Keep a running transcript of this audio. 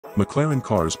McLaren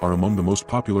cars are among the most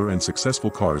popular and successful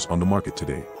cars on the market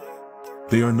today.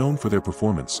 They are known for their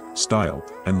performance, style,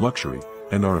 and luxury,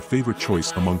 and are a favorite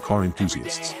choice among car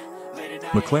enthusiasts.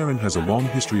 McLaren has a long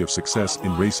history of success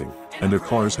in racing, and their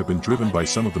cars have been driven by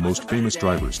some of the most famous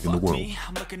drivers in the world.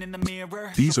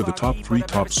 These are the top 3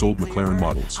 top-sold McLaren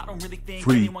models.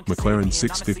 3. McLaren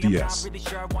 650S.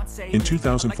 In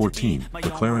 2014,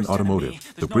 McLaren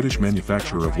Automotive, the British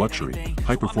manufacturer of luxury,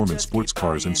 high-performance sports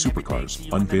cars and supercars,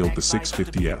 unveiled the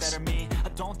 650S.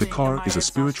 The car is a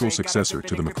spiritual successor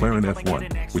to the McLaren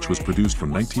F1, which was produced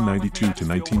from 1992 to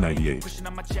 1998.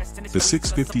 The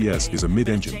 650S is a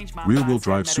mid-engine, rear-wheel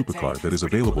drive supercar that is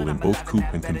available in both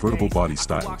coupe and convertible body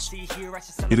styles.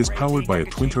 It is powered by a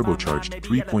twin-turbocharged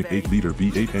 3.8-liter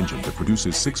V8 engine that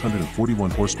produces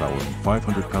 641 horsepower and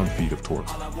 500 pound-feet of torque.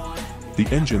 The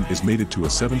engine is mated to a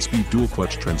 7-speed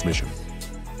dual-clutch transmission.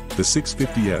 The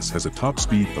 650S has a top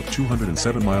speed of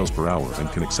 207 miles per hour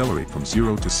and can accelerate from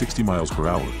 0 to 60 miles per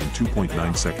hour in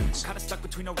 2.9 seconds.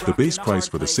 The base price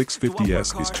for the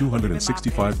 650S is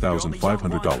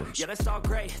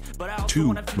 $265,500.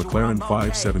 2. McLaren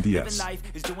 570S.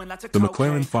 The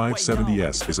McLaren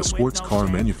 570S is a sports car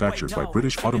manufactured by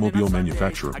British automobile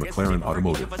manufacturer McLaren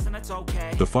Automotive.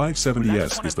 The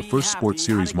 570S is the first sports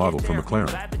series model for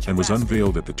McLaren, and was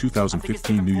unveiled at the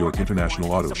 2015 New York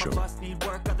International Auto Show.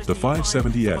 The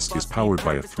 570S is powered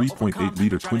by a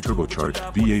 3.8-liter twin-turbocharged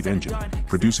V8 engine,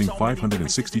 producing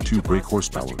 562 brake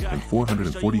horsepower and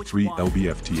 443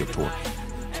 lb-ft of torque.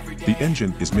 The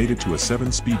engine is mated to a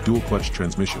 7-speed dual-clutch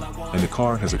transmission, and the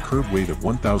car has a curb weight of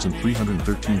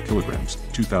 1,313 kilograms,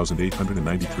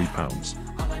 2,893 pounds.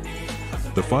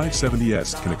 The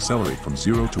 570S can accelerate from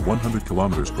 0 to 100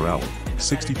 kilometers per hour,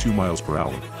 62 miles per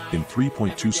hour, in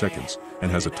 3.2 seconds, and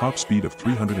has a top speed of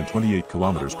 328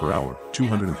 kilometers per hour,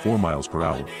 204 miles per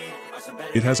hour.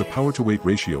 It has a power-to-weight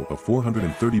ratio of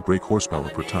 430 brake horsepower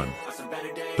per ton.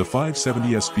 The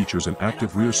 570S features an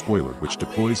active rear spoiler which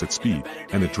deploys at speed,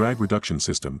 and a drag reduction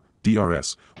system,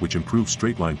 DRS, which improves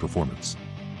straight-line performance.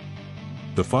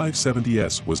 The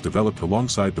 570S was developed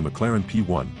alongside the McLaren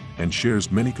P1, and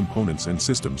shares many components and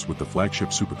systems with the flagship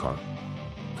supercar.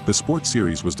 The Sport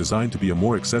Series was designed to be a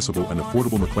more accessible and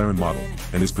affordable McLaren model,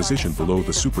 and is positioned below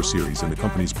the Super Series in the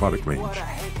company's product range.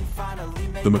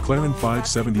 The McLaren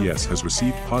 570S has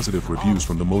received positive reviews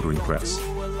from the motoring press.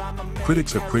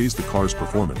 Critics have praised the car's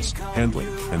performance, handling,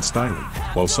 and styling,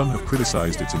 while some have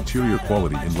criticized its interior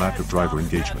quality and lack of driver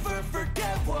engagement.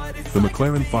 The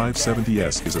McLaren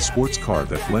 570S is a sports car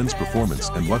that blends performance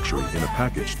and luxury in a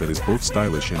package that is both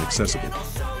stylish and accessible.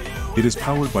 It is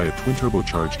powered by a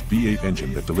twin-turbocharged V8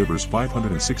 engine that delivers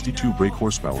 562 brake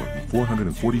horsepower and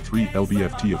 443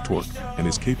 lb-ft of torque, and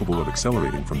is capable of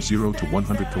accelerating from 0 to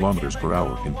 100 kilometers per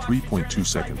hour in 3.2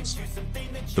 seconds.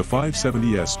 The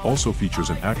 570S also features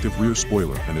an active rear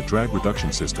spoiler and a drag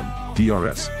reduction system,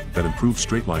 DRS, that improves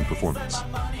straight-line performance.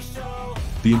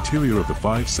 The interior of the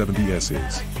 570S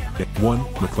is 1.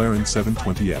 McLaren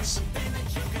 720S.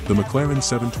 The McLaren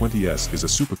 720S is a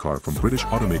supercar from British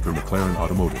automaker McLaren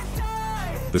Automotive.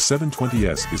 The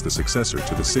 720S is the successor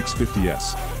to the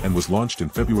 650S, and was launched in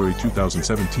February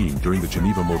 2017 during the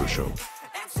Geneva Motor Show.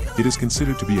 It is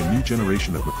considered to be a new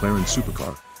generation of McLaren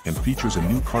supercar, and features a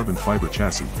new carbon fiber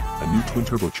chassis, a new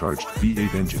twin-turbocharged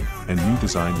V8 engine, and new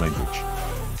design language.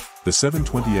 The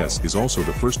 720S is also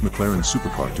the first McLaren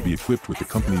supercar to be equipped with the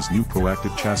company's new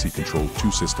proactive chassis control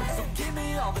 2 system.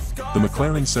 The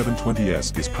McLaren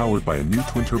 720S is powered by a new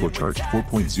twin-turbocharged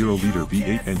 4.0-liter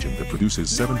V8 engine that produces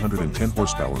 710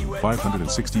 horsepower and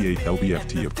 568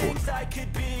 lb-ft of torque.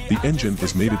 The engine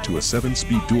is mated to a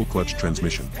 7-speed dual-clutch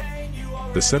transmission.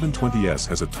 The 720S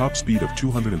has a top speed of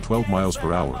 212 miles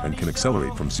per hour and can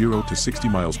accelerate from 0 to 60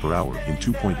 miles per hour in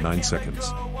 2.9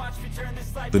 seconds.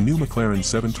 The new McLaren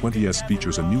 720S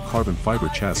features a new carbon fiber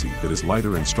chassis that is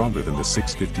lighter and stronger than the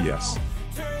 650S.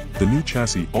 The new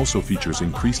chassis also features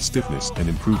increased stiffness and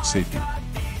improved safety.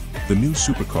 The new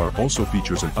supercar also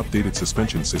features an updated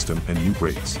suspension system and new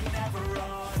brakes.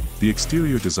 The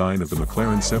exterior design of the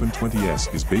McLaren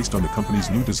 720S is based on the company's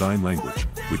new design language,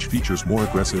 which features more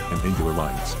aggressive and angular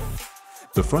lines.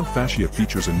 The front fascia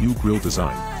features a new grille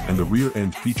design, and the rear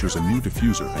end features a new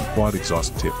diffuser and quad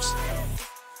exhaust tips.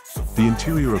 The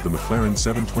interior of the McLaren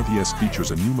 720S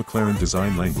features a new McLaren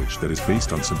design language that is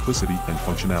based on simplicity and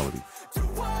functionality.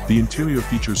 The interior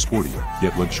features sporty,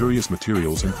 yet luxurious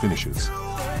materials and finishes.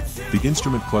 The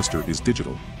instrument cluster is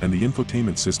digital, and the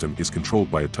infotainment system is controlled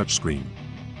by a touchscreen.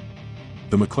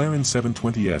 The McLaren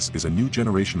 720S is a new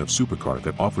generation of supercar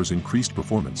that offers increased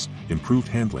performance, improved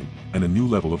handling, and a new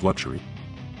level of luxury.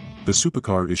 The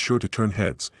supercar is sure to turn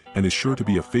heads, and is sure to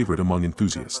be a favorite among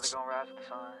enthusiasts.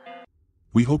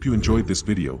 We hope you enjoyed this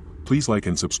video. Please like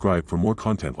and subscribe for more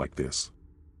content like this.